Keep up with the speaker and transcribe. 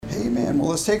Amen. Well,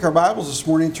 let's take our Bibles this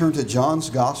morning and turn to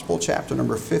John's Gospel, chapter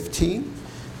number 15.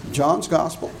 John's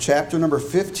Gospel, chapter number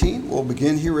 15. We'll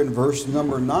begin here in verse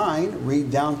number 9, read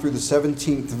down through the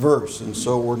 17th verse. And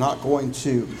so we're not going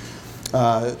to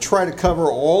try to cover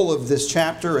all of this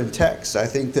chapter and text. I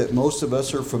think that most of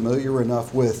us are familiar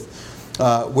enough with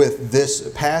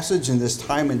this passage and this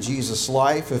time in Jesus'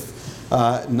 life. If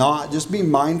not, just be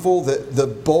mindful that the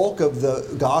bulk of the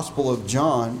Gospel of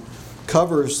John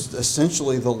covers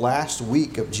essentially the last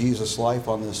week of Jesus' life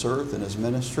on this earth and his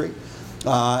ministry.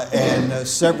 And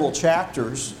several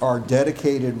chapters are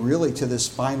dedicated really to this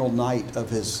final night of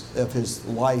his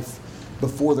life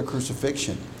before the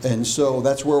crucifixion. And so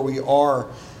that's where we are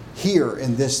here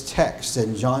in this text.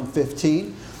 In John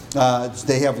 15,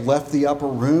 they have left the upper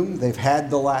room. They've had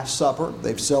the Last Supper.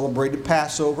 They've celebrated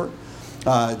Passover.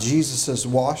 Jesus has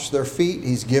washed their feet.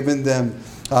 He's given them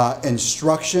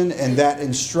instruction, and that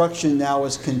instruction now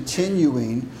is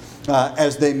continuing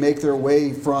as they make their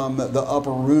way from the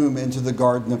upper room into the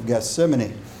Garden of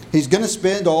Gethsemane. He's going to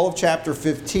spend all of chapter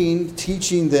 15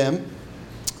 teaching them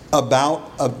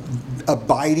about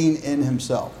abiding in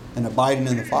himself and abiding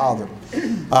in the Father.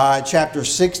 Chapter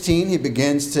 16,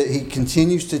 he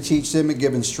continues to teach them and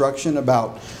give instruction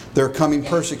about their coming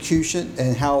persecution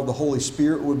and how the Holy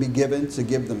Spirit would be given to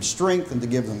give them strength and to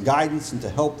give them guidance and to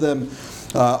help them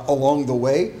along the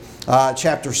way.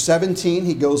 Chapter 17,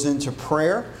 he goes into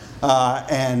prayer.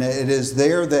 And it is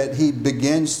there that he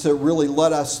begins to really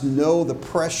let us know the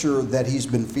pressure that he's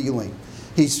been feeling.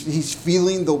 He's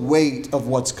feeling the weight of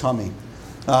what's coming.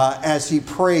 As he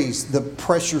prays, the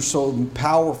pressure so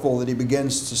powerful that he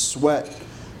begins to sweat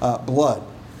blood.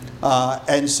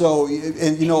 And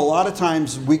you know, a lot of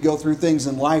times we go through things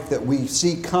in life that we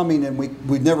see coming and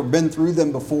we've never been through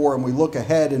them before, and we look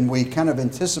ahead and we kind of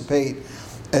anticipate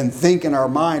and think in our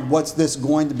mind, what's this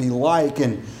going to be like?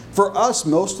 And for us,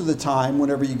 most of the time,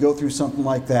 whenever you go through something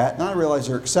like that, and I realize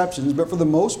there are exceptions, but for the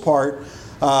most part,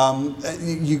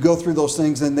 you go through those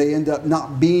things and they end up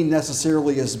not being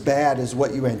necessarily as bad as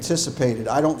what you anticipated.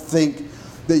 I don't think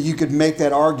that you could make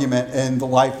that argument in the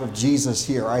life of Jesus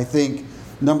here. I think,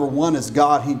 number one, is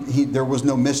God, there was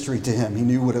no mystery to him. He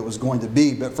knew what it was going to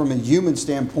be. But from a human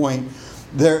standpoint,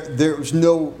 there's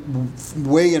no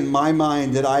way in my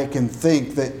mind that I can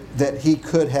think that he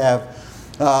could have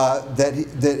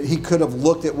that he could have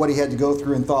looked at what he had to go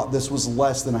through and thought this was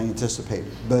less than I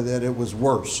anticipated, but that it was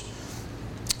worse.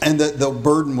 And that the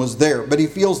burden was there. But he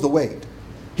feels the weight.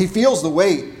 He feels the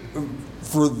weight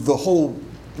for the whole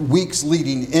weeks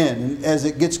leading in. And as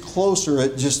it gets closer,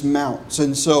 it just mounts.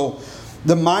 And so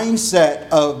the mindset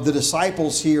of the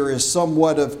disciples here is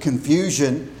somewhat of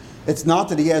confusion. It's not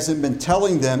that he hasn't been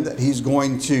telling them that he's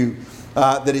going to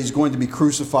be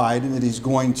crucified and that he's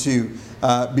going to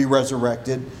be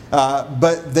resurrected.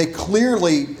 But they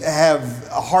clearly have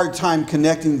a hard time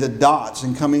connecting the dots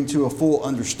and coming to a full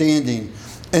understanding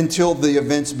until the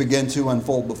events begin to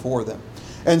unfold before them.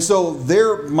 And so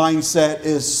their mindset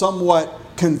is somewhat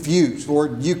confused.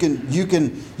 Lord, you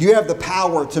have the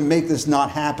power to make this not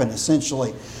happen,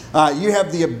 essentially. You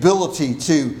have the ability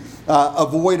to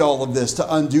avoid all of this,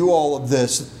 to undo all of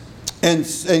this.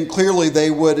 And clearly they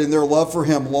would, in their love for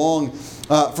him, long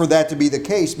for that to be the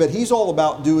case. But he's all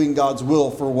about doing God's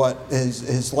will for what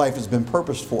his life has been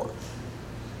purposed for.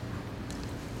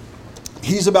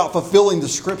 He's about fulfilling the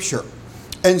Scripture.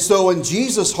 And so in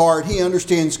Jesus' heart, he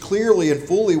understands clearly and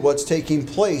fully what's taking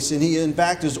place. And he, in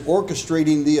fact, is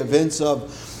orchestrating the events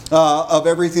of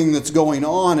everything that's going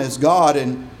on as God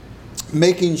and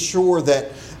making sure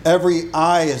that every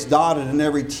I is dotted and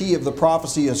every T of the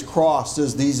prophecy is crossed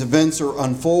as these events are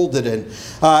unfolded. And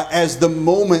as the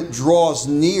moment draws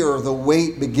near, the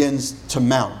weight begins to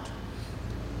mount.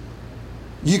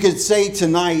 You could say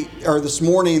tonight or this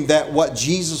morning that what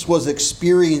Jesus was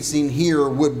experiencing here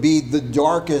would be the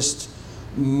darkest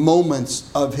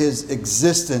moments of his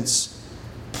existence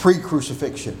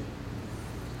pre-crucifixion.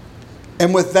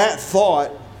 And with that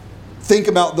thought, think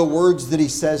about the words that he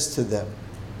says to them.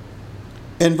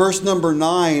 In verse number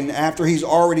 9, after he's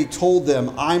already told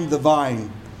them, I'm the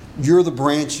vine, you're the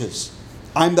branches,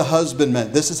 I'm the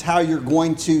husbandman. This is how you're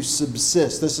going to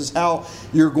subsist. This is how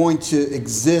you're going to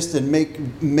exist and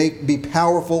be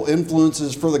powerful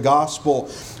influences for the gospel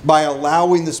by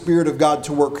allowing the Spirit of God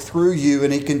to work through you.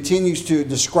 And he continues to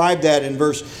describe that in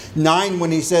verse 9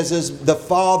 when he says, as the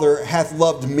Father hath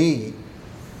loved me,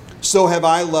 so have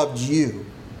I loved you.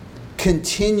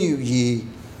 Continue ye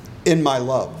in my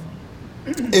love.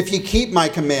 If ye keep my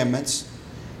commandments,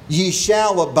 ye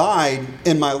shall abide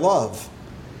in my love,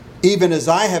 even as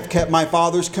I have kept my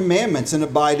Father's commandments and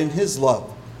abide in his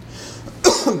love.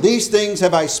 These things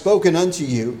have I spoken unto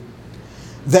you,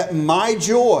 that my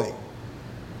joy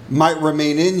might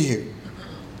remain in you,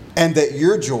 and that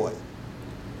your joy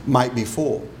might be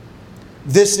full.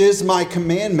 This is my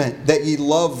commandment, that ye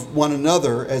love one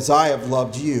another as I have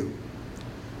loved you.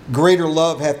 Greater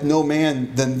love hath no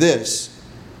man than this,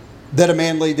 that a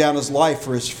man lay down his life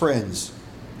for his friends.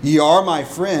 Ye are my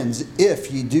friends,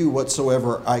 if ye do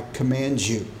whatsoever I command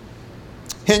you.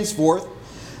 Henceforth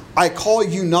I call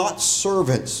you not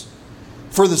servants,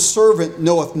 for the servant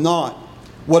knoweth not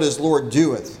what his Lord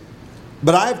doeth.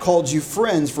 But I have called you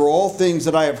friends, for all things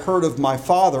that I have heard of my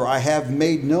Father I have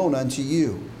made known unto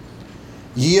you.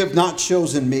 Ye have not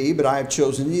chosen me, but I have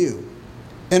chosen you,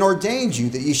 and ordained you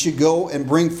that ye should go and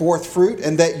bring forth fruit,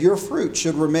 and that your fruit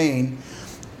should remain,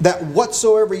 that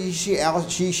whatsoever ye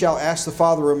shall ask the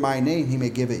Father in my name, he may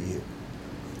give it you.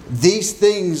 These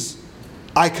things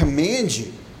I command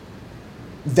you,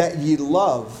 that ye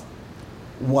love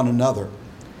one another.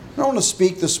 And I want to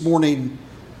speak this morning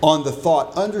on the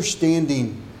thought,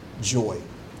 understanding joy.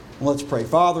 Let's pray.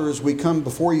 Father, as we come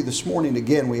before you this morning,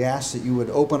 again, we ask that you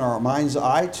would open our mind's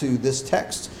eye to this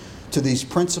text, to these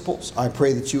principles. I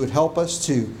pray that you would help us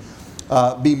to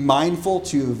be mindful,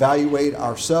 to evaluate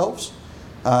ourselves,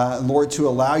 Lord, to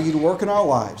allow you to work in our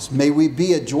lives. May we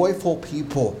be a joyful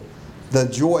people, the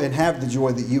joy, and have the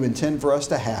joy that you intend for us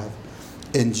to have.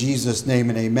 In Jesus' name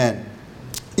and amen.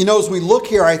 You know, as we look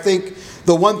here, I think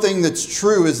the one thing that's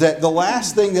true is that the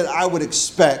last thing that I would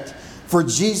expect for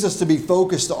Jesus to be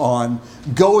focused on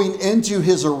going into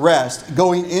his arrest,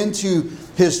 going into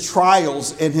his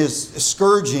trials and his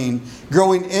scourging,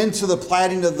 going into the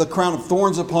platting of the crown of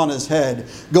thorns upon his head,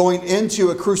 going into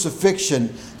a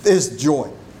crucifixion, is joy.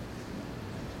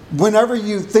 Whenever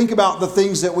you think about the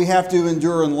things that we have to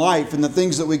endure in life and the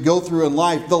things that we go through in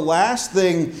life, the last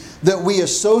thing that we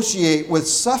associate with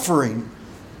suffering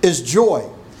is joy.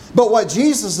 But what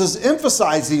Jesus is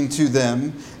emphasizing to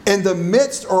them in the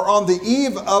midst or on the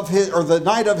eve of his, or the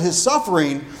night of his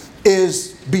suffering,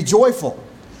 is be joyful.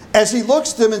 As he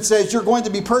looks to them and says, you're going to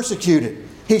be persecuted,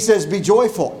 he says, be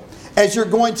joyful. As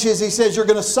he says, you're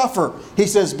going to suffer, he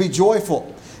says, be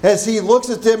joyful. As he looks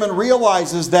at them and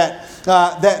realizes that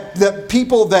that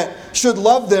people that should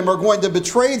love them are going to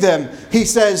betray them, he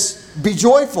says, be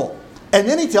joyful. And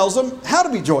then he tells them how to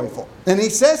be joyful. And he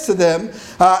says to them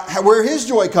where his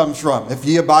joy comes from. If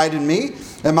ye abide in me,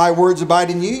 and my words abide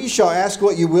in you, ye shall ask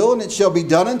what you will, and it shall be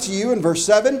done unto you. In verse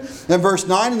 7 and verse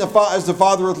 9, and as the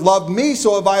Father hath loved me,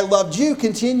 so have I loved you.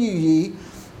 Continue ye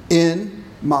in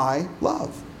my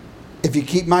love. If you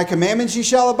keep my commandments, ye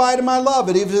shall abide in my love.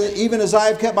 And even as I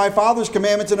have kept my Father's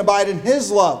commandments and abide in his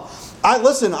love. I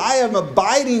am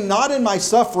abiding not in my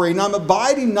suffering. I'm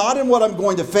abiding not in what I'm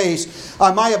going to face.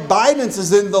 My abidance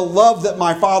is in the love that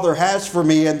my Father has for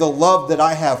me and the love that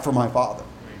I have for my Father.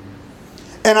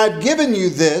 And I've given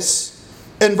you this.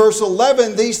 In verse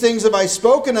 11, these things have I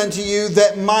spoken unto you,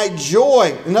 that my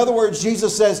joy, in other words,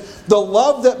 Jesus says, the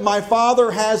love that my Father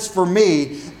has for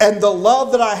me and the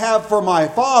love that I have for my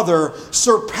Father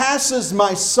surpasses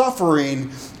my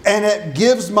suffering, and it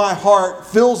fills my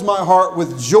heart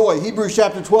with joy. Hebrews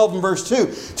chapter 12 and verse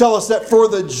 2 tell us that for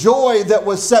the joy that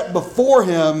was set before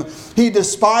him, he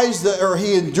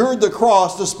endured the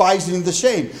cross, despising the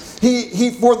shame.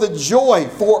 He for the joy,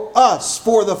 for us,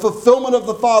 for the fulfillment of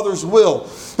the Father's will,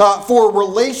 for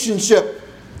relationship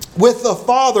with the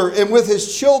Father and with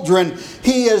his children,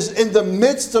 he is in the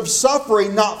midst of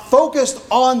suffering, not focused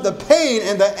on the pain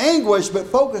and the anguish, but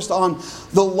focused on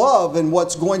the love and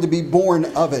what's going to be born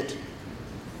of it.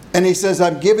 And he says,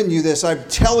 I'm giving you this, I'm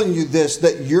telling you this,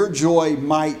 that your joy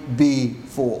might be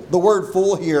full. The word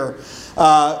full here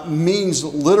means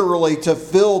literally to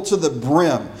fill to the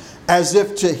brim, as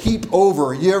if to heap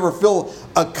over. You ever fill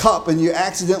a cup and you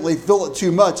accidentally fill it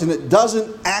too much and it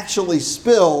doesn't actually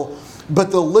spill, but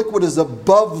the liquid is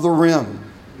above the rim.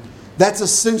 That's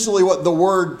essentially what the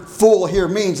word full here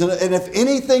means. And if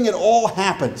anything at all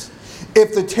happens,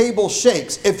 if the table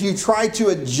shakes, if you try to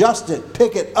adjust it,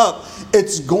 pick it up,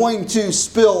 it's going to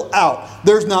spill out.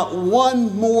 There's not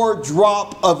one more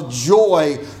drop of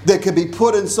joy that could be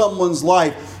put in someone's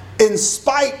life in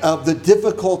spite of the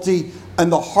difficulty and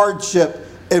the hardship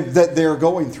that they're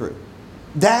going through.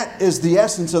 That is the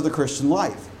essence of the Christian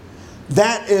life.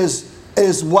 That is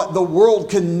what the world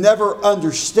can never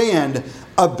understand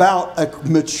about a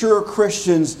mature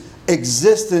Christian's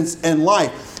existence and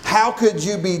life. How could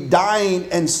you be dying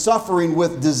and suffering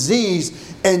with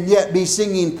disease and yet be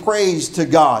singing praise to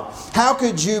God? How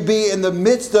could you be in the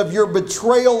midst of your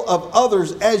betrayal of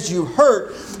others as you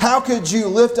hurt? How could you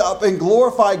lift up and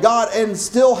glorify God and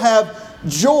still have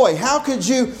joy? How could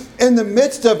you, in the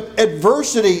midst of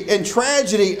adversity and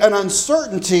tragedy and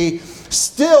uncertainty,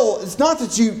 still, it's not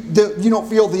that you don't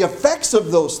feel the effects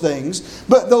of those things,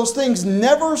 but those things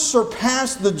never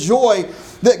surpass the joy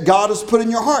that God has put in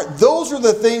your heart. Those are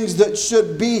the things that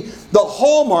should be the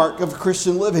hallmark of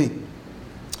Christian living.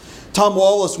 Tom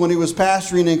Wallace, when he was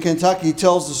pastoring in Kentucky,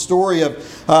 tells the story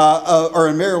or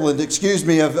in Maryland,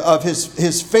 of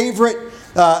his favorite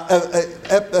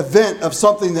event of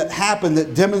something that happened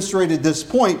that demonstrated this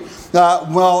point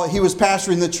while he was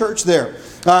pastoring the church there.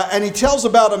 And he tells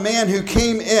about a man who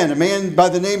came in, a man by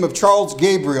the name of Charles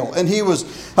Gabriel. And he was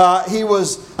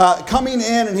coming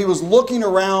in and he was looking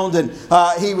around and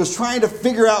he was trying to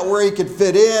figure out where he could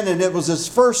fit in. And it was his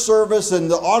first service and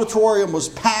the auditorium was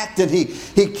packed. And he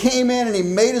came in and he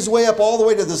made his way up all the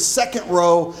way to the second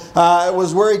row. It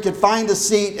was where he could find a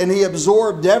seat, and he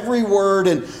absorbed every word.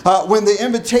 And when the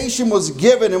invitation was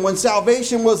given and when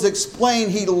salvation was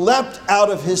explained, he leapt out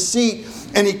of his seat.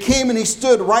 And he came and he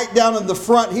stood right down in the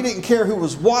front. He didn't care who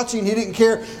was watching. He didn't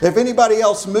care if anybody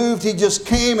else moved. He just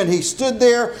came and he stood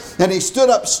there and he stood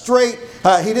up straight.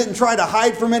 He didn't try to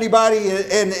hide from anybody.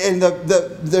 And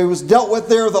there was dealt with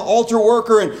there, the altar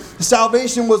worker, and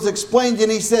salvation was explained.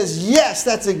 And he says, yes,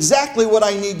 that's exactly what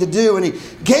I need to do. And he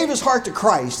gave his heart to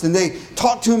Christ. And they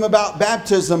talked to him about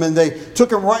baptism. And they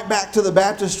took him right back to the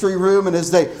baptistry room. And as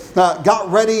they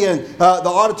got ready and the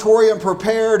auditorium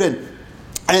prepared and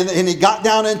he got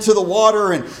down into the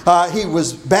water and he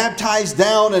was baptized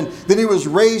down, and then he was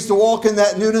raised to walk in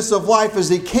that newness of life. As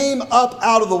he came up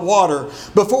out of the water,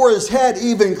 before his head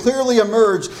even clearly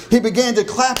emerged, he began to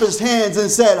clap his hands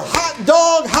and said, "Hot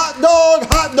dog, hot dog,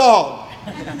 hot dog."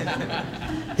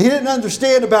 He didn't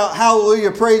understand about hallelujah,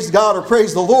 praise God, or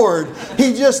praise the Lord.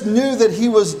 He just knew that he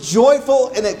was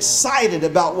joyful and excited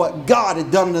about what God had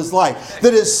done in his life.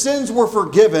 That his sins were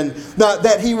forgiven.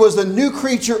 That he was a new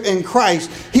creature in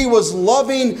Christ. He was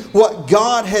loving what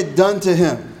God had done to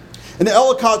him. In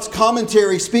Ellicott's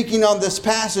commentary, speaking on this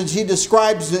passage, he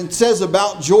describes and says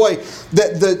about joy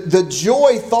that the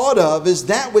joy thought of is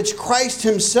that which Christ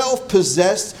himself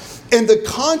possessed in the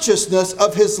consciousness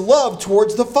of his love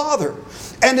towards the Father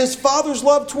and his Father's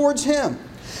love towards him.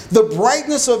 The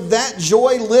brightness of that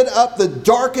joy lit up the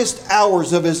darkest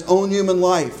hours of his own human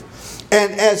life.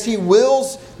 And as he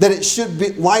wills that it should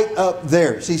be light up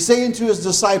theirs. He's saying to his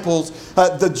disciples,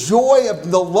 the joy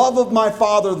of the love of my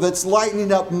Father that's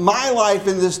lightening up my life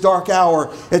in this dark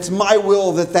hour, it's my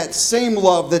will that that same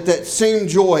love, that same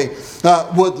joy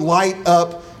would light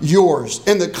up yours.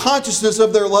 In the consciousness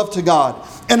of their love to God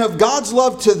and of God's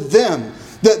love to them,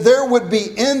 that there would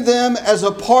be in them as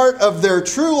a part of their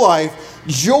true life,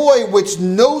 joy which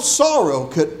no sorrow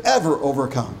could ever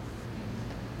overcome.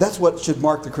 That's what should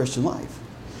mark the Christian life.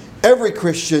 Every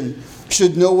Christian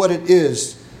should know what it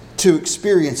is to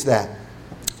experience that.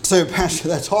 So, Pastor,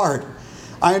 that's hard.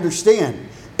 I understand.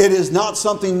 It is not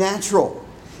something natural.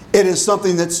 It is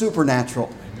something that's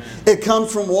supernatural. Amen. It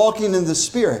comes from walking in the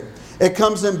Spirit. It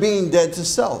comes in being dead to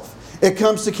self. It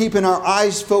comes to keeping our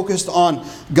eyes focused on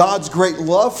God's great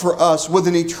love for us with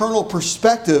an eternal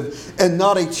perspective and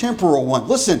not a temporal one.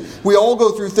 Listen, we all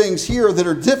go through things here that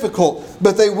are difficult,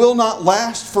 but they will not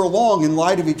last for long in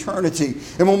light of eternity.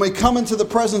 And when we come into the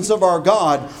presence of our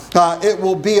God, it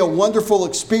will be a wonderful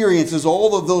experience as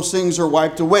all of those things are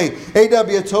wiped away.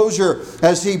 A.W. Tozer,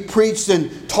 as he preached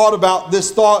and taught about this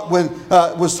thought when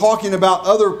was talking about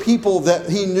other people that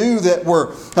he knew that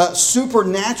were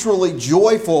supernaturally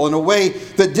joyful in a way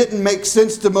that didn't make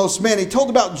sense to most men. He told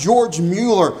about George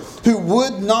Mueller, who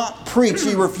would not preach.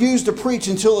 He refused to preach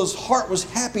until his heart was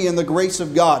happy in the grace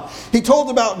of God. He told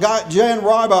about Jan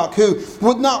Rybak, who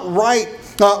would not write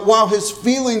while his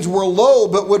feelings were low,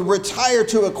 but would retire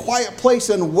to a quiet place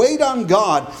and wait on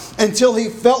God until he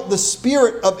felt the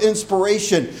spirit of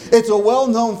inspiration. It's a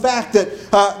well-known fact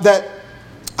that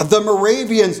the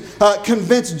Moravians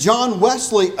convinced John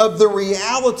Wesley of the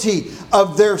reality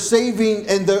of their saving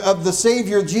and of the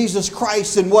Savior Jesus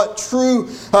Christ and what true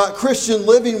Christian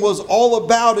living was all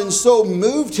about, and so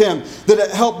moved him that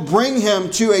it helped bring him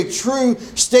to a true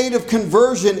state of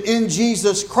conversion in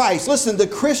Jesus Christ. Listen, the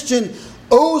Christian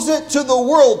owes it to the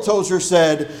world, Tozer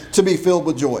said, to be filled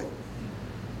with joy,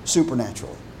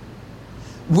 supernaturally.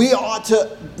 We ought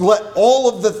to let all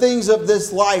of the things of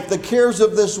this life, the cares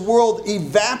of this world,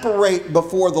 evaporate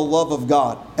before the love of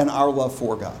God and our love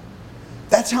for God.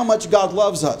 That's how much God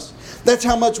loves us. That's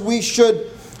how much we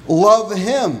should love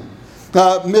Him.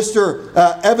 Mr.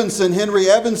 Evanson, Henry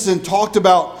Evanson, talked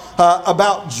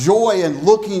about joy and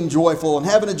looking joyful and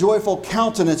having a joyful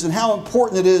countenance, and how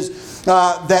important it is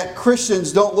that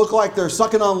Christians don't look like they're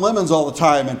sucking on lemons all the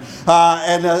time,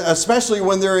 and especially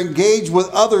when they're engaged with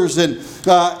others and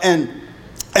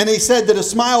And he said that a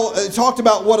smile, talked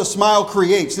about what a smile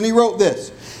creates. And he wrote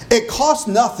this: it costs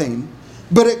nothing,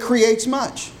 but it creates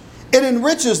much. It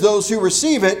enriches those who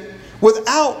receive it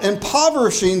without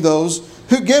impoverishing those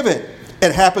who give it.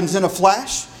 It happens in a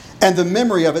flash, and the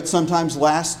memory of it sometimes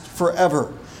lasts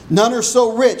forever. None are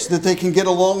so rich that they can get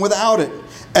along without it,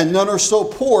 and none are so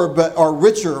poor but are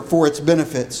richer for its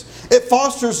benefits. It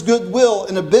fosters goodwill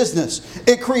in a business.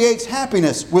 It creates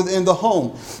happiness within the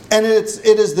home. And it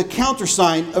is the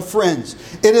countersign of friends.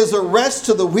 It is a rest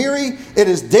to the weary. It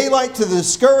is daylight to the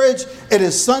discouraged. It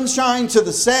is sunshine to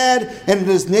the sad. And it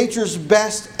is nature's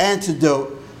best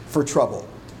antidote for trouble.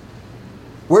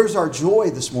 Where's our joy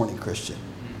this morning, Christian?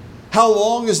 How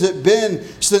long has it been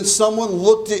since someone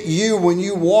looked at you when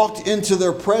you walked into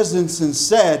their presence and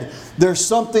said, there's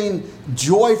something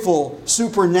joyful,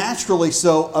 supernaturally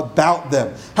so, about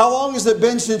them? How long has it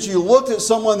been since you looked at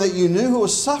someone that you knew who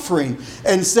was suffering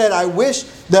and said, I wish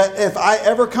that if I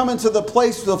ever come into the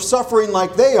place of suffering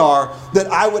like they are, that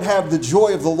I would have the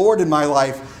joy of the Lord in my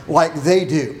life like they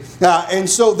do. And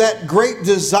so that great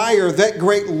desire, that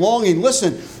great longing,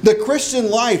 listen, the Christian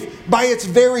life by its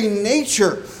very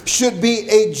nature should be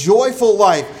a joyful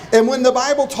life. And when the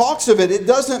Bible talks of it, it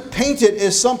doesn't paint it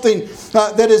as something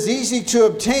that is easy to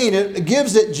obtain. It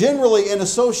gives it generally an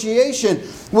association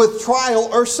with trial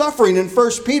or suffering. In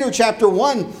 1 Peter chapter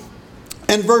 1,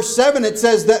 in verse 7, it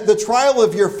says that the trial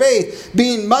of your faith,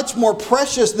 being much more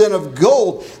precious than of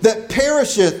gold, that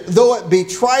perisheth, though it be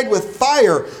tried with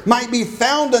fire, might be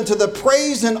found unto the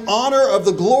praise and honor of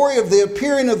the glory of the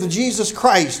appearing of the Jesus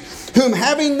Christ, whom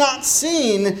having not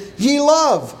seen ye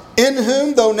love, in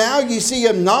whom, though now ye see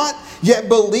him not, yet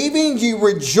believing ye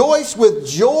rejoice with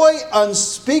joy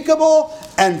unspeakable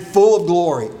and full of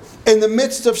glory. In the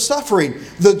midst of suffering,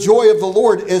 the joy of the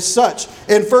Lord is such.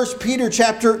 In 1 Peter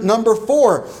chapter number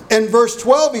 4, in verse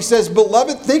 12, he says,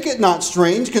 Beloved, think it not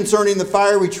strange concerning the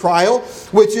fiery trial,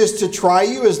 which is to try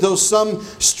you as though some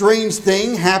strange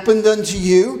thing happened unto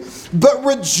you. But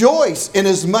rejoice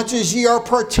inasmuch as ye are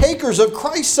partakers of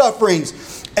Christ's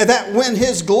sufferings, and that when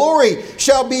his glory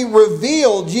shall be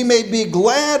revealed, ye may be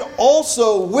glad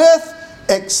also with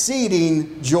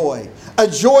exceeding joy. A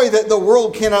joy that the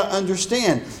world cannot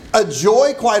understand. A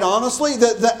joy, quite honestly,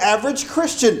 that the average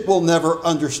Christian will never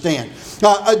understand.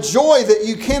 A joy that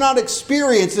you cannot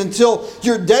experience until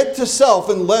you're dead to self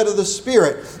and led of the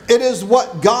Spirit. It is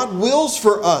what God wills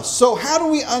for us. So how do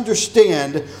we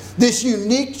understand this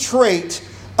unique trait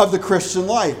of the Christian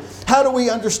life? How do we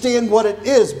understand what it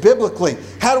is biblically?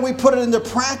 How do we put it into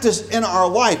practice in our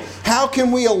life? How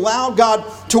can we allow God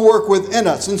to work within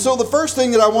us? And so the first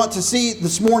thing that I want to see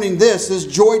this morning, this is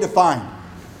joy defined.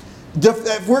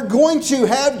 If we're going to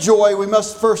have joy, we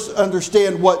must first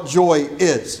understand what joy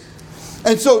is.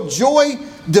 And so joy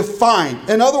defined.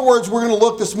 In other words, we're going to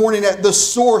look this morning at the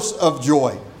source of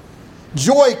joy.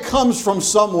 Joy comes from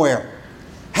somewhere.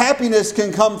 Happiness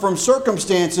can come from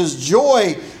circumstances.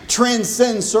 Joy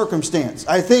transcends circumstance.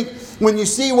 I think when you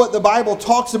see what the Bible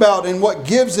talks about and what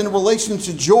gives in relation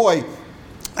to joy,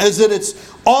 is that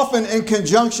it's often in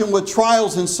conjunction with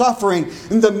trials and suffering.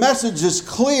 And the message is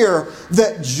clear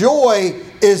that joy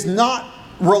is not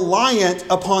reliant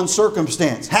upon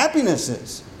circumstance. Happiness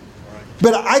is.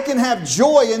 But I can have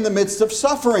joy in the midst of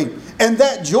suffering. And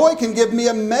that joy can give me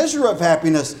a measure of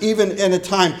happiness, even in a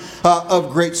time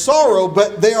of great sorrow.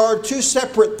 But they are two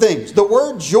separate things. The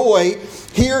word joy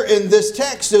here in this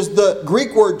text is the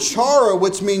Greek word chara,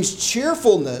 which means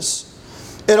cheerfulness.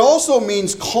 It also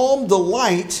means calm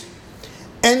delight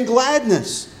and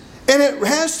gladness. And it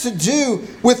has to do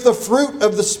with the fruit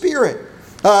of the Spirit.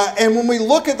 And when we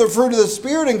look at the fruit of the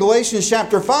Spirit in Galatians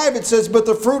chapter 5, it says, But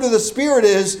the fruit of the Spirit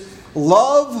is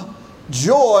love,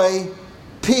 joy,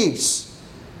 peace.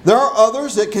 There are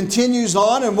others that continues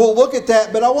on, and we'll look at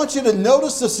that. But I want you to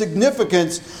notice the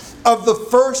significance of the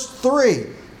first three.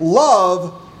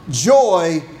 Love,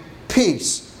 joy,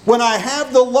 peace. When I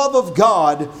have the love of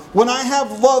God, when I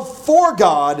have love for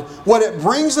God, what it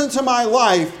brings into my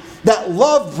life, that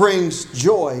love brings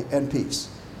joy and peace.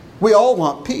 We all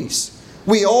want peace.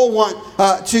 We all want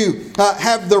to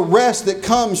have the rest that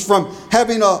comes from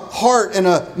having a heart and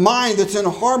a mind that's in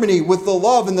harmony with the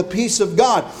love and the peace of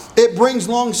God. It brings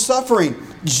long suffering,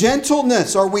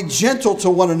 gentleness. Are we gentle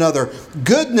to one another?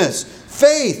 Goodness,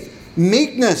 faith,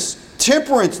 meekness,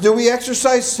 temperance. Do we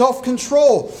exercise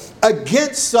self-control?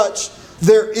 Against such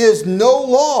there is no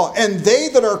law. And they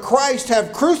that are Christ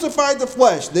have crucified the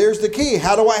flesh. There's the key.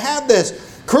 How do I have this?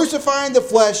 Crucifying the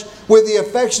flesh with the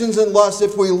affections and lusts.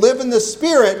 If we live in the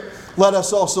Spirit, let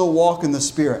us also walk in the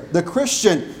Spirit. The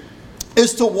Christian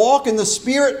is to walk in the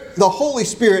Spirit, the Holy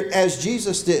Spirit, as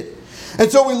Jesus did.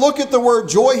 And so we look at the word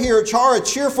joy here, chara,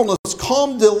 cheerfulness,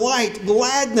 calm delight,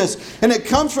 gladness. And it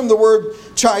comes from the word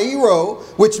chairo,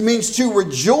 which means to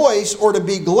rejoice or to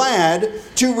be glad,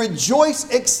 to rejoice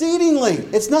exceedingly.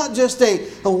 It's not just a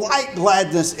light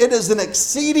gladness. It is an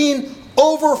exceeding,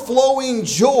 overflowing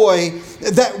joy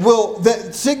that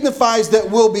signifies that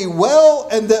we'll be well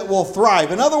and that we'll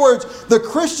thrive. In other words, the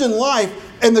Christian life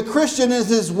and the Christian in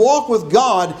his walk with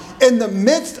God in the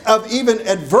midst of even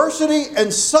adversity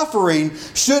and suffering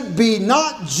should be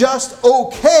not just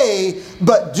okay,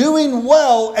 but doing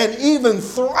well and even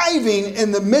thriving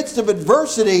in the midst of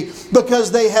adversity,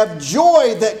 because they have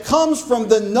joy that comes from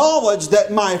the knowledge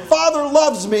that my Father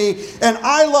loves me and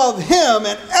I love Him,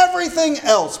 and everything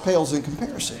else pales in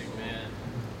comparison. Amen.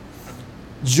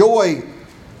 Joy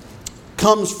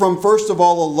comes from, first of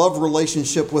all, a love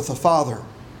relationship with the Father.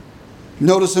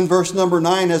 Notice in verse number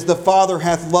 9, as the Father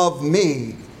hath loved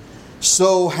me,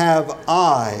 so have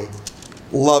I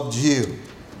loved you.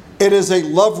 It is a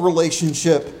love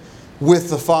relationship with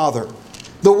the Father.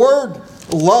 The word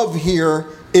love here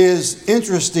is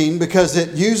interesting because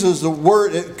it uses the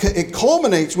word, it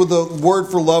culminates with the word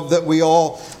for love that we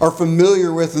all are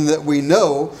familiar with and that we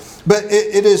know. But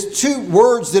it is two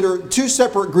words that are two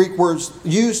separate Greek words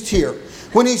used here.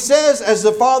 When he says, as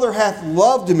the Father hath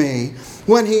loved me,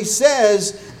 when he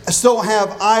says, so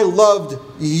have I loved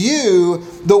you,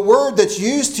 the word that's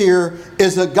used here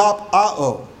is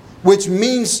agapao, which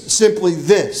means simply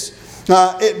this.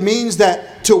 It means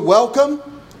that to welcome,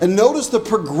 and notice the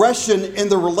progression in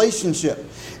the relationship.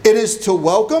 It is to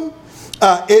welcome,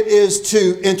 it is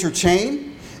to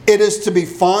entertain, it is to be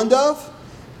fond of,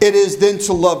 it is then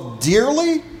to love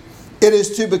dearly, it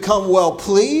is to become well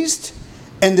pleased,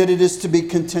 and that it is to be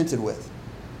contented with.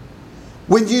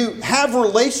 When you have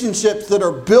relationships that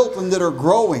are built and that are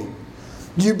growing,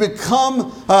 you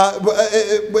become,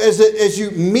 as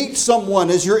you meet someone,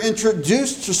 as you're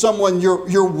introduced to someone,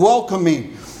 you're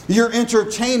welcoming, you're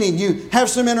entertaining, you have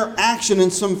some interaction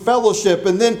and some fellowship,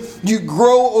 and then you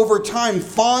grow over time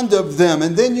fond of them,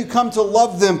 and then you come to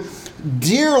love them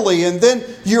dearly, and then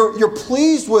you're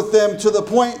pleased with them to the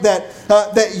point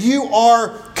that you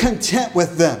are content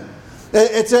with them.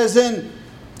 It's as in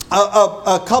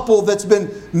a couple that's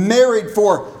been married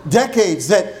for decades,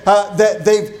 that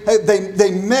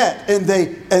they met and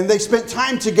they spent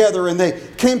time together and they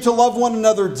came to love one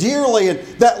another dearly, and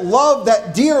that love,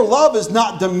 that dear love, is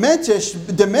not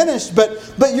diminished,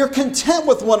 but you're content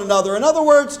with one another. In other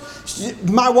words,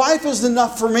 my wife is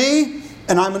enough for me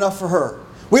and I'm enough for her.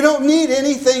 We don't need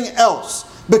anything else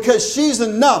because she's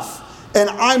enough and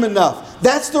I'm enough.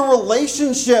 That's the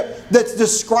relationship that's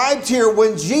described here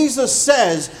when Jesus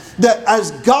says that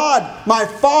as God, my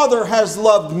Father, has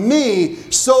loved me,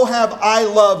 so have I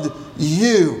loved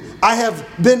you. I have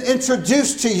been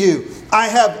introduced to you. I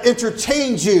have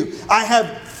entertained you. I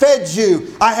have fed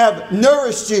you. I have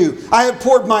nourished you. I have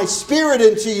poured my Spirit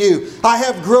into you. I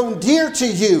have grown dear to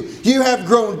you. You have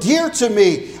grown dear to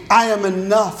me. I am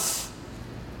enough.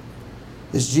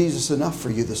 Is Jesus enough for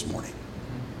you this morning?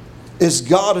 Is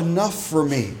God enough for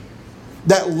me?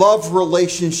 That love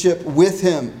relationship with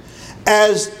Him.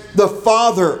 As the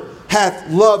Father hath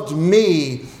loved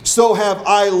me, so have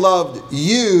I loved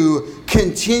you.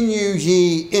 Continue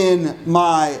ye in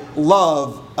my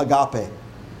love. Agape.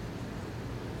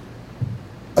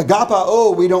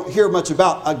 Agapao, we don't hear much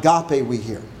about. Agape we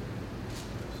hear.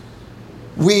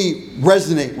 We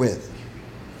resonate with.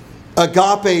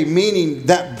 Agape meaning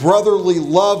that brotherly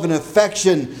love and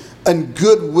affection and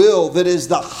goodwill that is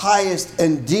the highest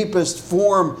and deepest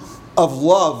form of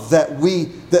love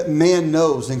that man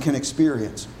knows and can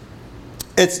experience.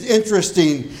 It's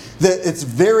interesting that its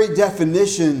very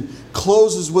definition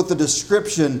closes with the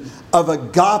description of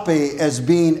agape as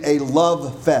being a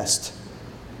love fest.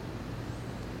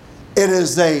 It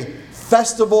is a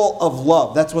festival of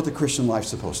love. That's what the Christian life's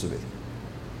supposed to be.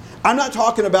 I'm not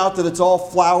talking about that it's all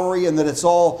flowery and that it's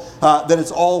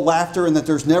all laughter and that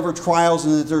there's never trials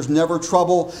and that there's never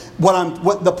trouble.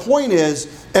 What the point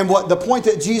is, and what the point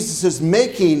that Jesus is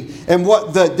making, and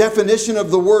what the definition of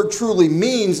the word truly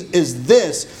means is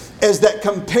this: is that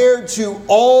compared to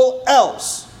all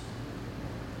else,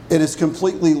 it is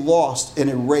completely lost and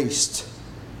erased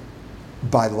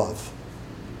by love.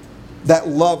 That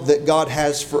love that God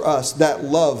has for us, that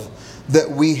love that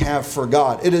we have for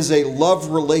God. It is a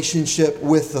love relationship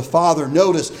with the Father.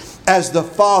 Notice, as the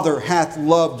Father hath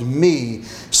loved me,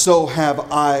 so have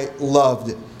I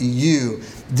loved you.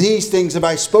 These things have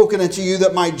I spoken unto you,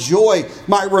 that my joy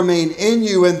might remain in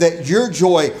you, and that your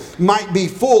joy might be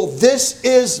full. This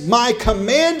is my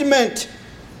commandment,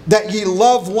 that ye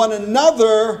love one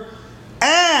another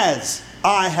as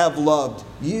I have loved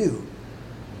you.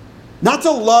 Not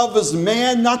to love as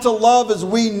man, not to love as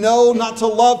we know, not to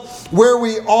love where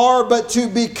we are, but to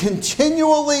be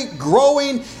continually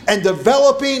growing and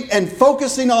developing and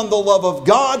focusing on the love of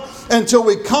God until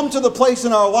we come to the place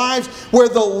in our lives where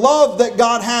the love that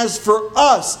God has for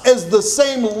us is the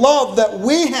same love that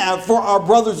we have for our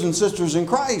brothers and sisters in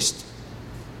Christ.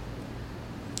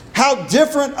 How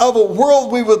different of a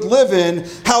world we would live in,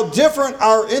 how different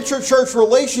our interchurch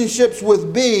relationships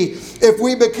would be if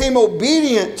we became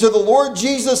obedient to the Lord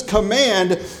Jesus'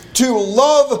 command to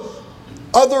love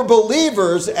other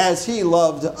believers as He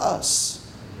loved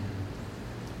us.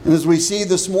 And as we see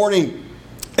this morning,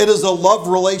 it is a love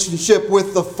relationship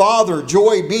with the Father,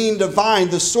 joy being divine,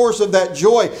 the source of that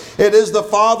joy. It is the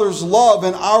Father's love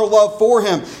and our love for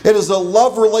Him. It is a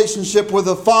love relationship with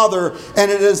the Father,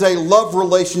 and it is a love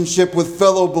relationship with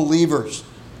fellow believers.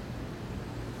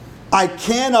 I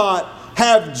cannot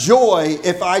have joy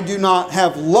if I do not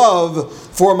have love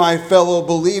for my fellow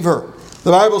believer.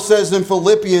 The Bible says in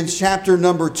Philippians chapter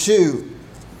number 2,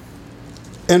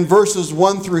 in verses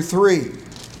 1 through 3,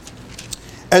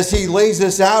 as he lays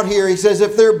this out here, he says,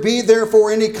 if there be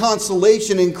therefore any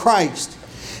consolation in Christ,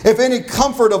 if any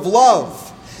comfort of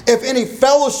love, if any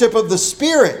fellowship of the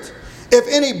Spirit, if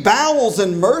any bowels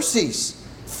and mercies,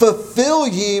 fulfill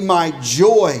ye my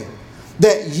joy,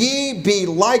 that ye be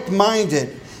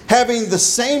like-minded, having the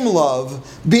same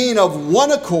love, being of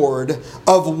one accord,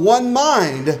 of one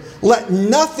mind. Let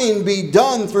nothing be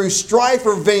done through strife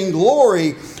or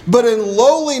vainglory, but in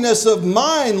lowliness of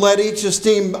mind let each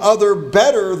esteem other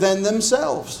better than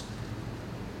themselves.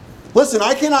 Listen,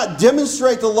 I cannot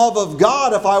demonstrate the love of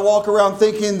God if I walk around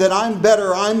thinking that I'm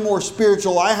better, I'm more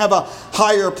spiritual, I have a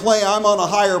higher plane, I'm on a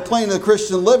higher plane of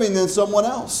Christian living than someone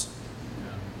else.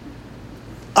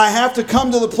 I have to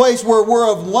come to the place where we're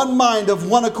of one mind, of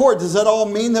one accord. Does that all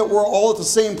mean that we're all at the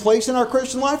same place in our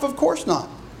Christian life? Of course not.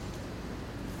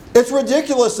 It's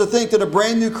ridiculous to think that a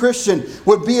brand new Christian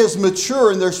would be as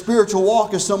mature in their spiritual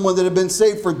walk as someone that had been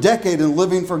saved for decades and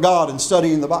living for God and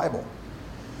studying the Bible.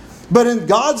 But in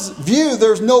God's view,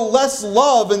 there's no less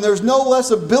love and there's no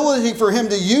less ability for Him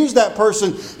to use that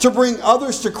person to bring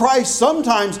others to Christ.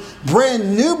 Sometimes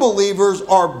brand new believers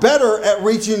are better at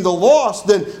reaching the lost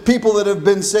than people that have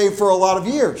been saved for a lot of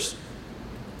years.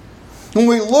 When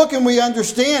we look and we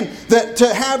understand that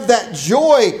to have that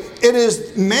joy, it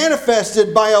is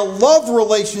manifested by a love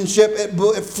relationship.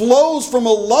 It flows from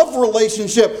a love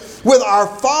relationship with our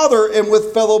Father and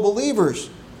with fellow believers.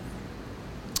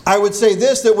 I would say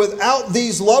this, that without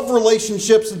these love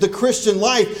relationships, the Christian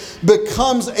life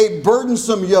becomes a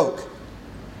burdensome yoke.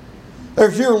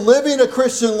 If you're living a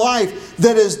Christian life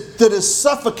that is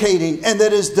suffocating and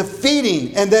that is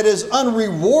defeating and that is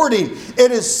unrewarding,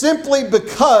 it is simply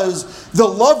because the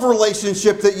love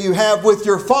relationship that you have with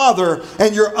your Father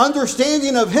and your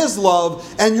understanding of His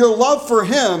love and your love for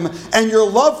Him and your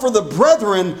love for the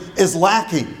brethren is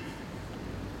lacking.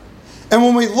 And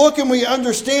when we look and we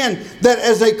understand that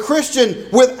as a Christian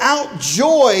without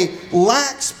joy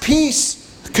lacks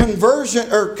peace,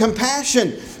 conversion, or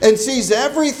compassion, and sees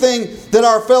everything that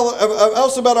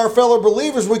else about our fellow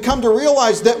believers, we come to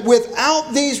realize that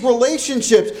without these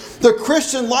relationships, the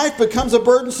Christian life becomes a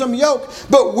burdensome yoke.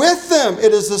 But with them,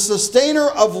 it is a sustainer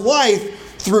of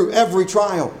life through every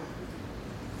trial.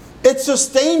 It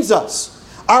sustains us.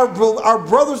 Our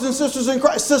brothers and sisters in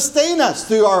Christ sustain us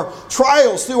through our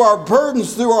trials, through our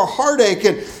burdens, through our heartache,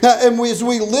 and as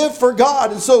we live for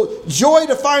God. And so joy,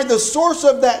 to find the source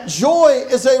of that joy,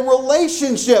 is a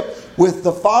relationship with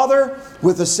the Father,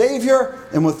 with the Savior,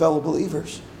 and with fellow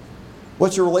believers.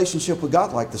 What's your relationship with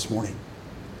God like this morning?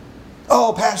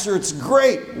 Oh, Pastor, it's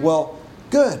great. Well,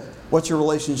 good. What's your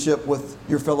relationship with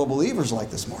your fellow believers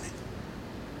like this morning?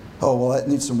 Oh, well, that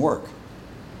needs some work.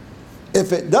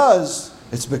 If it does,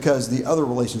 it's because the other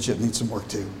relationship needs some work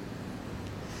too.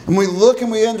 And we look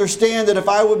and we understand that if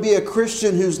I would be a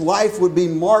Christian whose life would be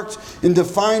marked and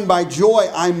defined by joy,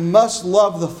 I must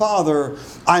love the Father.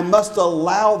 I must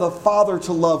allow the Father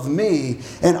to love me.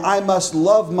 And I must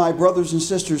love my brothers and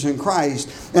sisters in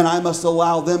Christ. And I must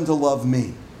allow them to love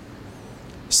me.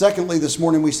 Secondly, this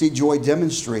morning we see joy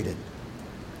demonstrated,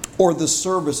 or the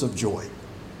service of joy.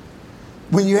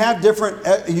 When you have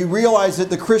you realize that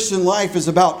the Christian life is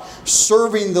about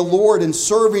serving the Lord and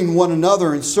serving one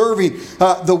another and serving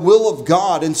the will of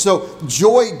God. And so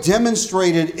joy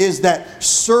demonstrated is that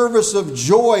service of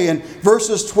joy. And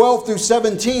verses 12 through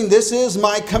 17, this is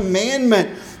my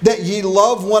commandment, that ye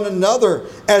love one another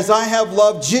as I have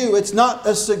loved you. It's not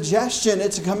a suggestion,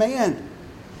 it's a command.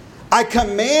 I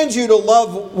command you to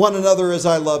love one another as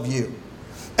I love you.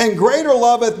 And greater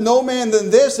love hath no man than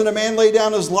this, and a man lay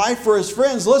down his life for his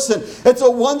friends. Listen, it's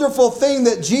a wonderful thing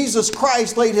that Jesus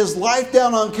Christ laid his life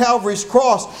down on Calvary's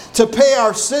cross to pay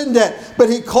our sin debt.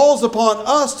 But he calls upon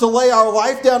us to lay our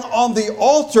life down on the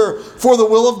altar for the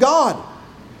will of God.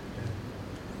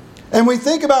 And we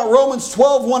think about Romans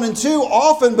 12, 1 and 2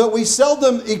 often, but we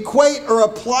seldom equate or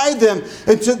apply them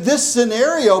into this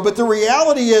scenario. But the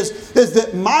reality is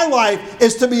that my life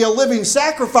is to be a living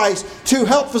sacrifice to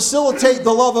help facilitate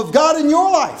the love of God in your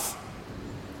life,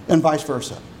 and vice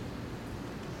versa.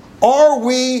 Are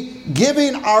we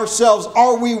giving ourselves,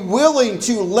 are we willing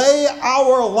to lay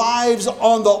our lives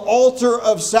on the altar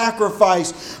of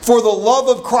sacrifice for the love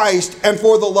of Christ and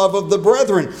for the love of the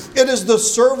brethren? It is the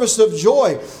service of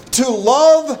joy. To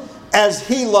love as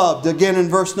He loved. Again in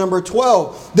verse number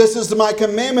 12. This is my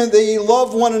commandment, that ye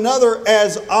love one another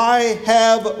as I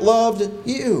have loved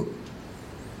you.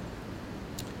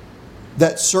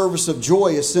 That service of joy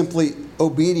is simply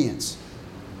obedience.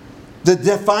 The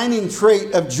defining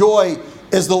trait of joy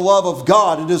is the love of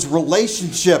God. It is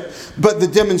relationship. But the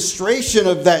demonstration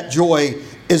of that joy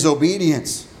is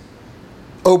obedience.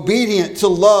 Obedient to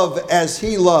love as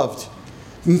He loved.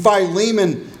 In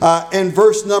Philemon, in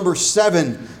verse number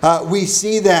 7, we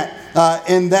see that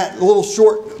in that little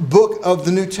short book of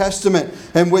the New Testament,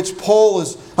 in which Paul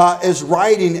is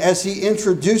writing as he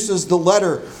introduces the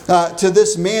letter to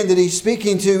this man that he's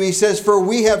speaking to. He says, "For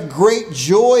we have great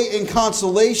joy and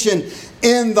consolation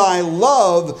in thy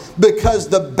love, because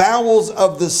the bowels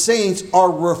of the saints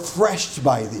are refreshed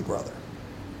by thee," brother.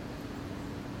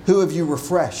 Who have you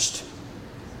refreshed?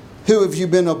 Who have you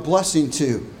been a blessing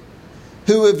to?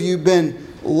 Who have you been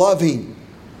loving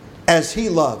as He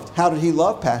loved? How did He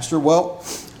love, Pastor? Well,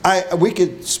 we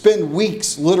could spend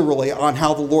weeks literally on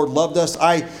how the Lord loved us.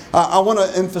 I want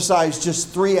to emphasize just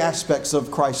 3 aspects of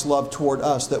Christ's love toward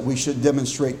us that we should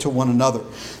demonstrate to one another.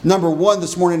 Number 1,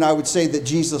 this morning I would say that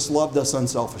Jesus loved us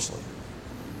unselfishly.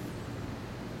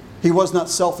 He was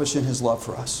not selfish in His love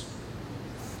for us.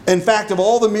 In fact, of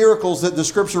all the miracles that the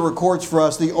Scripture records for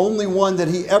us, the only one that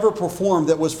He ever performed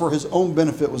that was for His own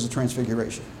benefit was the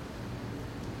Transfiguration.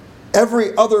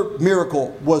 Every other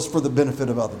miracle was for the benefit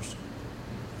of others.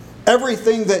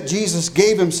 Everything that Jesus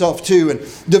gave Himself to and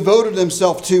devoted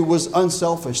Himself to was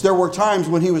unselfish. There were times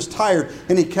when He was tired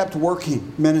and He kept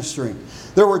working, ministering.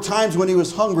 There were times when He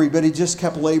was hungry, but He just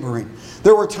kept laboring.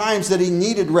 There were times that He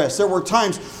needed rest. There were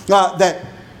times that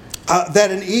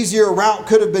an easier route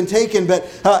could have been taken, but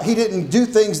He didn't do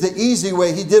things the easy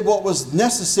way. He did what was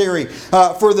necessary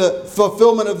for the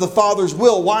fulfillment of the Father's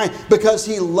will. Why? Because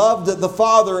He loved the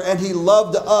Father and He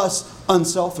loved us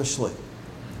unselfishly.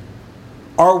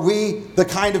 Are we the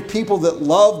kind of people that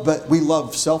love, but we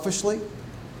love selfishly?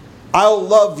 I'll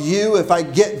love you if I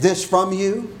get this from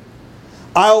you.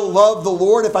 I'll love the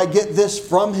Lord if I get this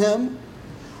from Him.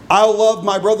 I'll love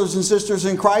my brothers and sisters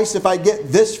in Christ if I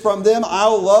get this from them.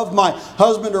 I'll love my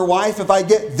husband or wife if I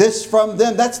get this from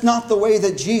them. That's not the way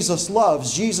that Jesus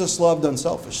loves. Jesus loved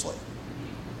unselfishly.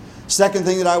 Second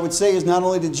thing that I would say is, not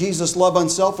only did Jesus love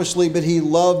unselfishly, but He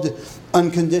loved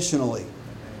unconditionally.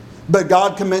 But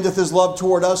God commendeth His love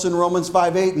toward us in Romans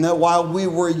 5:8, and that while we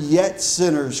were yet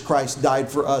sinners, Christ died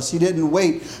for us. He didn't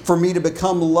wait for me to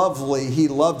become lovely. He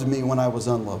loved me when I was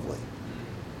unlovely.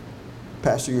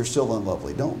 Pastor, you're still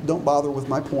unlovely. Don't bother with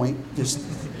my point. Just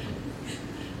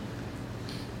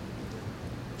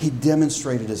He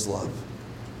demonstrated His love.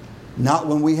 Not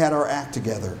when we had our act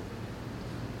together,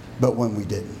 but when we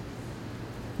didn't.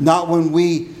 Not when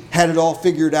we had it all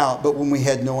figured out, but when we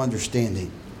had no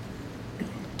understanding.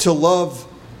 To love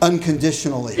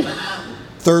unconditionally.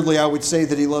 Thirdly, I would say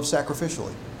that He loved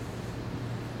sacrificially.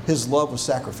 His love was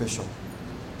sacrificial.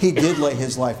 He did lay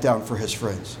His life down for His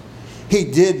friends. He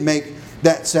did make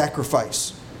that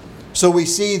sacrifice. So we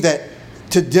see that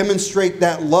to demonstrate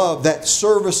that love, that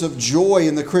service of joy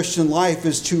in the Christian life,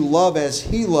 is to love as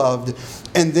He loved.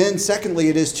 And then secondly,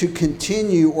 it is to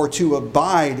continue or to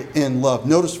abide in love.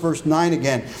 Notice verse 9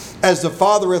 again. As the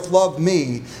Father hath loved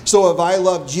me, so have I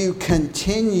loved you.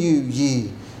 Continue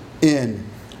ye in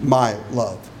my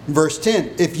love. Verse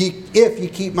 10, if ye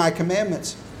keep my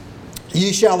commandments,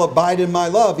 ye shall abide in my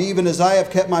love, even as I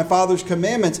have kept my Father's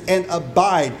commandments and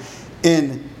abide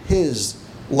in His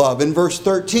love. In verse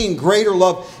 13, greater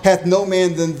love hath no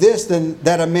man than this, than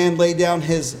that a man lay down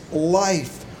his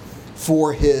life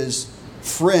for his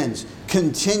friends.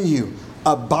 Continue,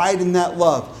 abide in that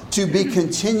love. to be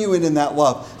continuing in that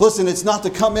love. Listen, it's not to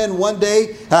come in one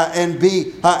day and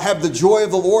have the joy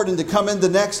of the Lord, and to come in the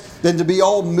next, then to be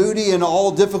all moody and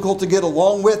all difficult to get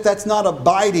along with. That's not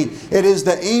abiding. It is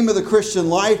the aim of the Christian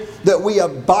life that we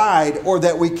abide, or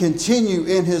that we continue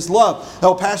in His love.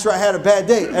 Oh, Pastor, I had a bad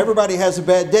day. Everybody has a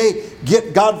bad day.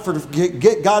 Get God's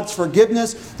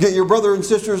forgiveness. Get your brother and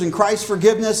sisters in Christ's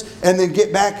forgiveness, and then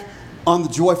get back on the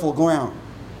joyful ground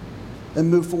and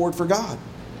move forward for God.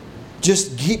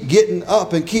 Just keep getting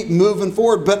up and keep moving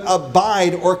forward, but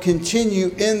abide or continue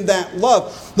in that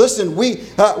love. Listen,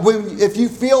 if you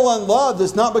feel unloved,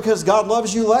 it's not because God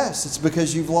loves you less. It's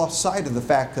because you've lost sight of the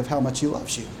fact of how much He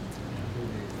loves you.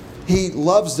 He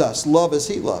loves us. Love as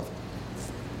He loved.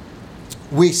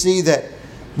 We see that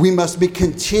we must be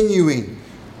continuing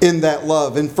in that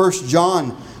love. In 1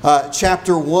 John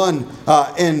chapter 1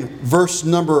 in verse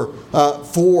number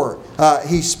 4,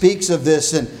 he speaks of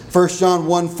this in 1 John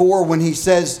 1:4 when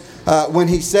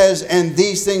he says, "And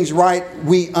these things write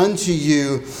we unto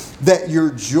you, that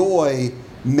your joy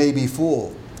may be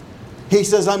full." He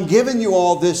says, I'm giving you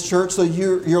all this, church, so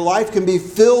your life can be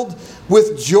filled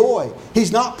with joy.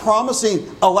 He's not promising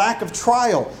a lack of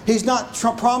trial. He's not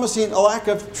promising a lack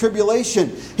of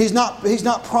tribulation. He's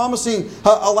not promising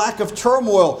a lack of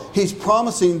turmoil. He's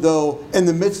promising, though, in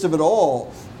the midst of it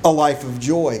all, a life of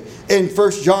joy. In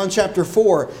 1 John chapter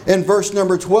 4, in verse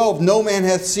number 12, no man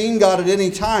hath seen God at any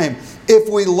time. If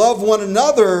we love one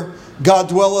another, God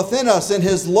dwelleth in us, and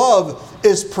His love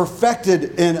is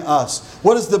perfected in us.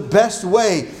 What is the best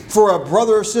way for a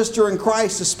brother or sister in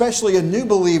Christ, especially a new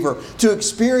believer, to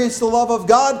experience the love of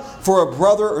God? For a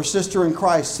brother or sister in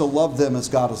Christ to love them as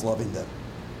God is loving them.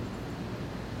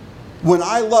 When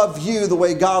I love you the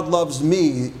way God loves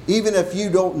me, even if you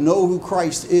don't know who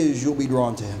Christ is, you'll be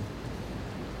drawn to Him.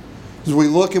 As we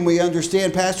look and we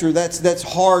understand, Pastor, that's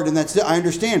hard, and I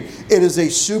understand. It is a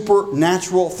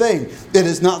supernatural thing. It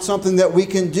is not something that we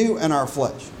can do in our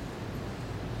flesh.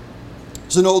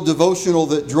 It's an old devotional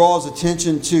that draws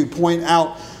attention to point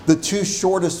out the two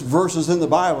shortest verses in the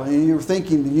Bible. And you're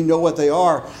thinking, you know what they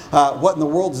are. What in the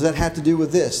world does that have to do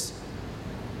with this?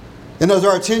 And as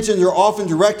our attentions are often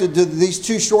directed to these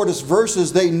two shortest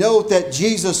verses, they note that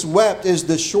Jesus wept is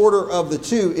the shorter of the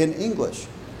two in English.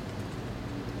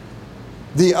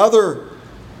 The other,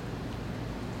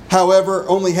 however,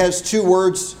 only has 2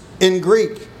 words in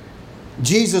Greek.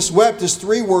 Jesus wept is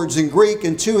 3 words in Greek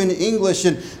and 2 in English.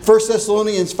 And 1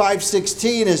 Thessalonians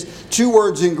 5:16 is 2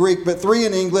 words in Greek but 3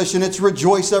 in English, and it's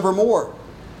rejoice evermore.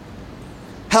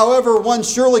 However, one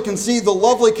surely can see the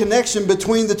lovely connection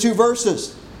between the 2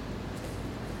 verses.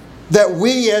 That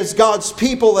we as God's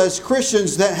people, as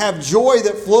Christians that have joy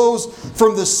that flows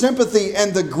from the sympathy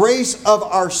and the grace of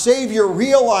our Savior,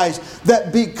 realize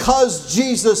that because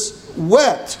Jesus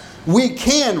wept, we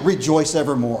can rejoice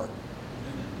evermore.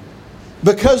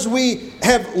 Because we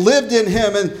have lived in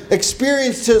Him and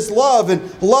experienced His love and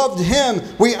loved Him,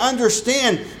 we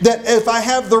understand that if I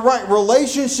have the right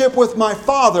relationship with my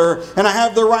Father and I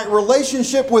have the right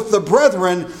relationship with the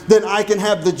brethren, then I can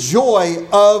have the joy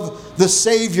of the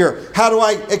Savior. How do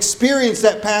I experience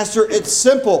that, Pastor? It's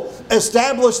simple.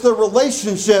 Establish the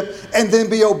relationship and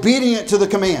then be obedient to the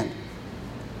command.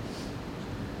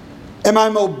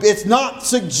 It's not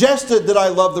suggested that I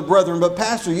love the brethren, but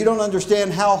Pastor, you don't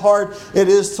understand how hard it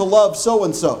is to love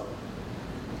so-and-so.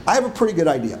 I have a pretty good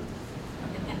idea.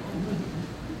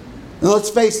 And let's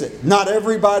face it, not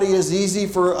everybody is easy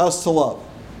for us to love.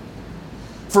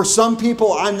 For some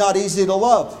people, I'm not easy to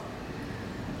love.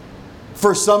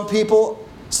 For some people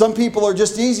are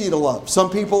just easy to love.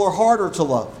 Some people are harder to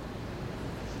love.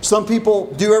 Some people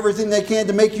do everything they can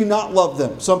to make you not love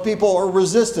them. Some people are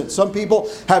resistant. Some people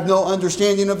have no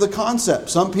understanding of the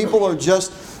concept. Some people are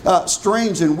just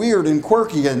strange and weird and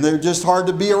quirky, and they're just hard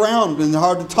to be around and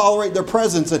hard to tolerate their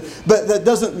presence. But that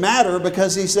doesn't matter,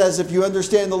 because he says if you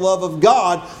understand the love of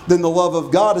God, then the love of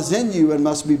God is in you and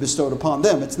must be bestowed upon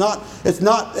them. It's not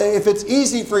if it's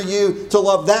easy for you to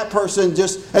love that person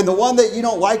and the one that you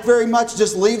don't like very much,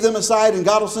 just leave them aside and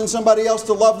God will send somebody else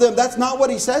to love them. That's not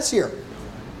what he says here.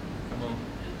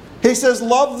 He says,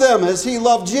 love them as He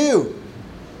loved you.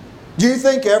 Do you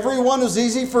think everyone is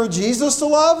easy for Jesus to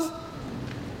love?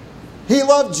 He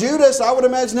loved Judas. I would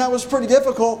imagine that was pretty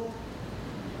difficult.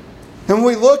 And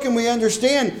we look and we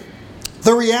understand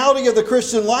the reality of the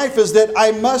Christian life is that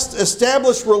I must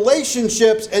establish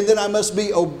relationships and then I must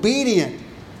be obedient.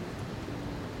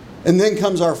 And then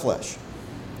comes our flesh.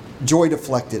 Joy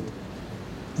deflected.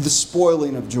 The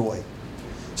spoiling of joy.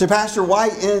 So, Pastor, why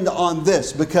end on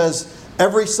this? Because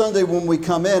every Sunday when we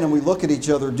come in and we look at each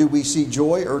other, do we see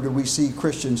joy or do we see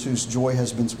Christians whose joy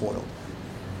has been spoiled?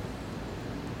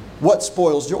 What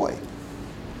spoils joy?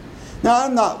 Now,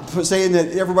 I'm not saying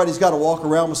that everybody's got to walk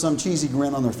around with some cheesy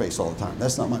grin on their face all the time.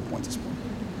 That's not my point this morning.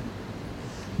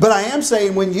 But I am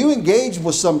saying when you engage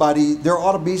with somebody, there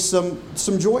ought to be some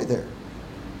joy there.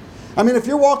 I mean, if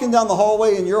you're walking down the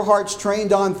hallway and your heart's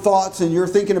trained on thoughts and you're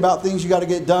thinking about things you got to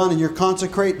get done and you're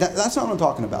consecrate, that's not what I'm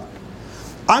talking about.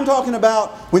 I'm talking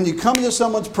about when you come into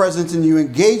someone's presence and you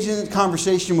engage in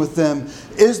conversation with them,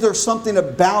 is there something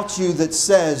about you that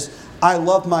says, I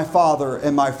love my Father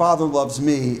and my Father loves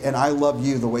me and I love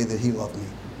you the way that He loved me?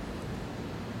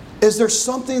 Is there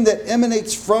something that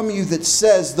emanates from you that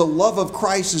says the love of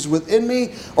Christ is within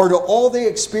me? Or do all they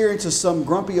experience is some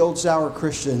grumpy old sour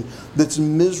Christian that's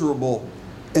miserable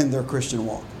in their Christian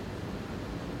walk?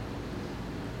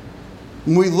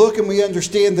 When we look and we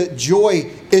understand that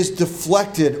joy is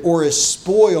deflected or is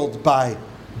spoiled by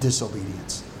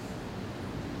disobedience.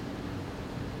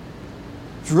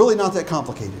 It's really not that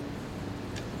complicated.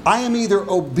 I am either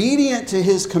obedient to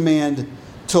His command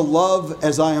to love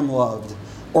as I am loved,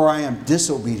 or I am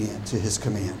disobedient to His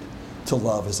command to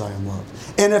love as I am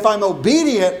loved. And if I'm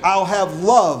obedient, I'll have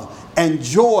love and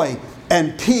joy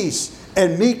and peace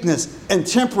and meekness and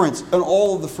temperance and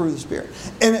all of the fruit of the Spirit.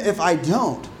 And if I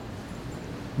don't,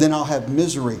 then I'll have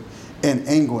misery and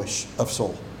anguish of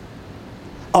soul.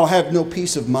 I'll have no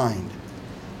peace of mind.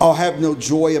 I'll have no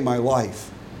joy in my life.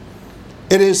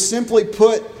 It is simply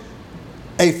put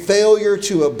a failure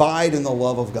to abide in the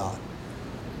love of God.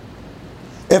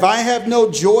 If I have no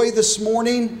joy this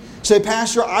morning, say,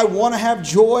 Pastor, I want to have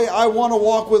joy. I want to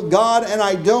walk with God and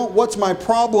I don't. What's my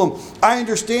problem? I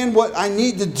understand what I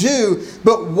need to do,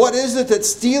 but what is it that's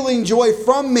stealing joy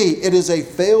from me? It is a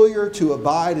failure to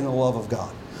abide in the love of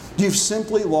God. You've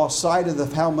simply lost sight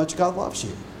of how much God loves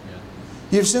you.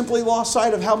 You've simply lost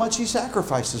sight of how much He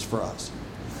sacrifices for us,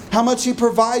 how much He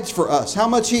provides for us, how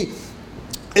much He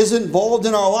is involved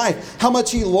in our life, how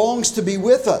much He longs to be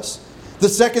with us. The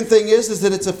second thing is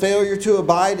that it's a failure to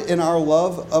abide in our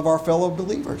love of our fellow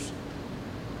believers.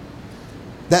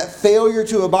 That failure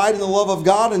to abide in the love of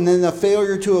God, and then the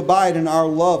failure to abide in our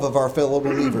love of our fellow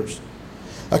believers.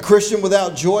 A Christian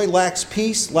without joy lacks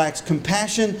peace, lacks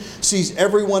compassion, sees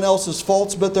everyone else's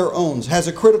faults but their own, has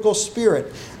a critical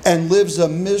spirit, and lives a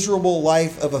miserable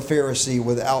life of a Pharisee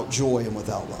without joy and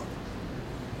without love.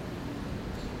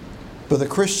 But the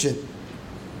Christian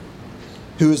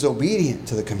who is obedient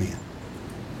to the command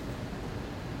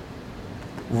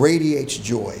radiates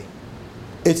joy.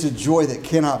 It's a joy that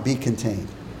cannot be contained.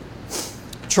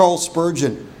 Charles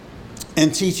Spurgeon,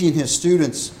 in teaching his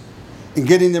students and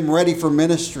getting them ready for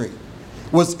ministry,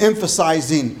 was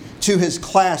emphasizing to his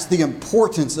class the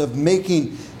importance of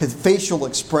making his facial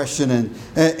expression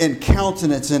and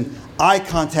countenance and eye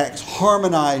contact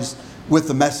harmonize with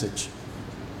the message.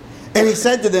 And he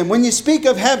said to them, when you speak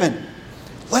of heaven,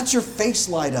 let your face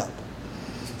light up.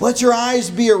 Let your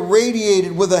eyes be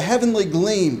irradiated with a heavenly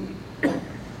gleam.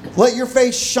 Let your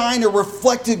face shine a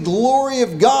reflected glory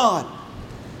of God.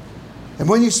 And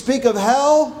when you speak of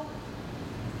hell,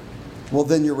 well,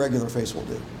 then your regular face will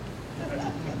do.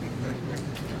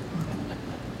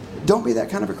 Don't be that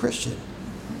kind of a Christian.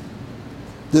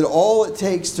 That all it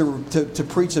takes to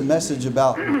preach a message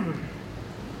about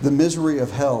the misery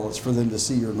of hell is for them to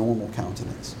see your normal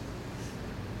countenance.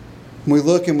 We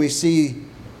look and we see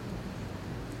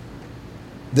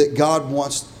that God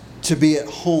wants to be at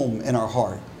home in our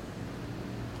heart.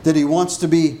 That He wants to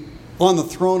be on the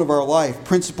throne of our life.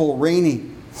 Principal Rainey,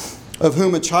 of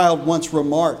whom a child once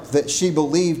remarked that she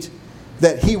believed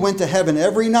that he went to heaven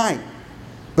every night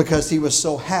because he was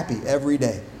so happy every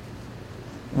day,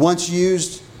 once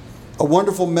used a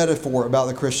wonderful metaphor about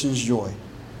the Christian's joy.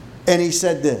 And he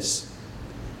said this: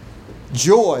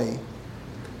 joy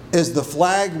is the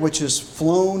flag which is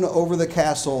flown over the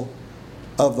castle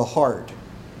of the heart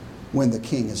when the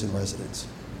king is in residence.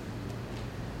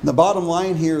 The bottom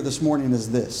line here this morning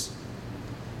is this: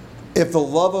 if the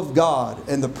love of God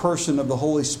and the person of the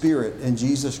Holy Spirit and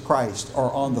Jesus Christ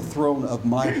are on the throne of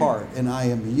my heart, and I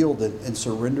am yielded and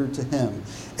surrendered to Him,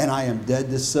 and I am dead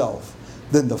to self,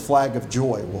 then the flag of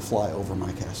joy will fly over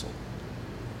my castle.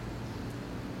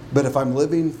 But if I'm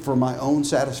living for my own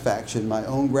satisfaction, my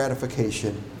own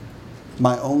gratification,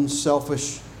 my own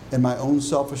selfish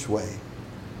way,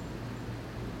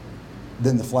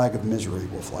 then the flag of misery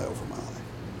will fly over my life.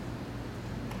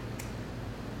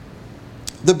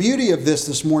 The beauty of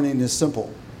this morning is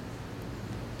simple.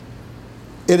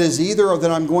 It is either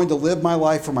that I'm going to live my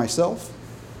life for myself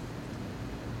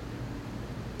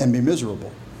and be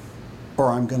miserable, or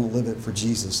I'm going to live it for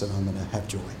Jesus and I'm going to have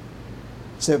joy.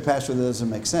 Say, Pastor, that doesn't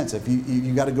make sense. If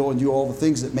you got to go and do all the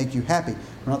things that make you happy.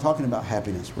 We're not talking about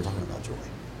happiness. We're talking about joy.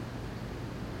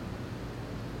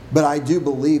 But I do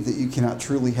believe that you cannot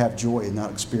truly have joy and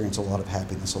not experience a lot of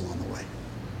happiness along the way.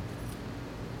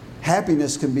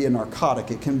 Happiness can be a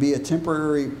narcotic. It can be a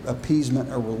temporary appeasement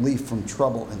or relief from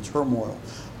trouble and turmoil.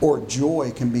 Or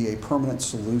joy can be a permanent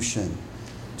solution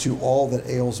to all that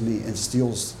ails me and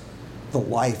steals the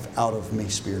life out of me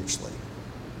spiritually.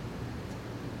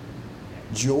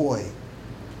 Joy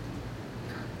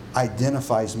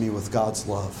identifies me with God's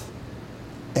love.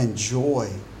 And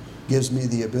joy gives me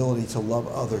the ability to love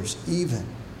others even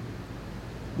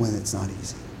when it's not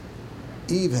easy.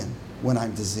 Even when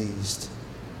I'm diseased.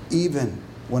 Even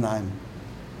when I'm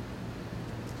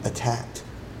attacked.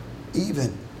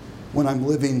 Even when I'm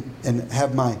living and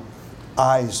have my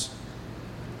eyes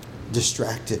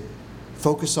distracted.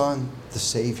 Focus on the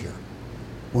Savior.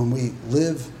 When we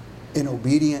live in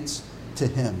obedience to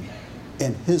Him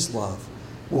and His love,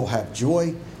 we'll have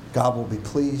joy, God will be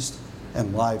pleased,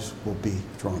 and lives will be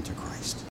drawn to Christ.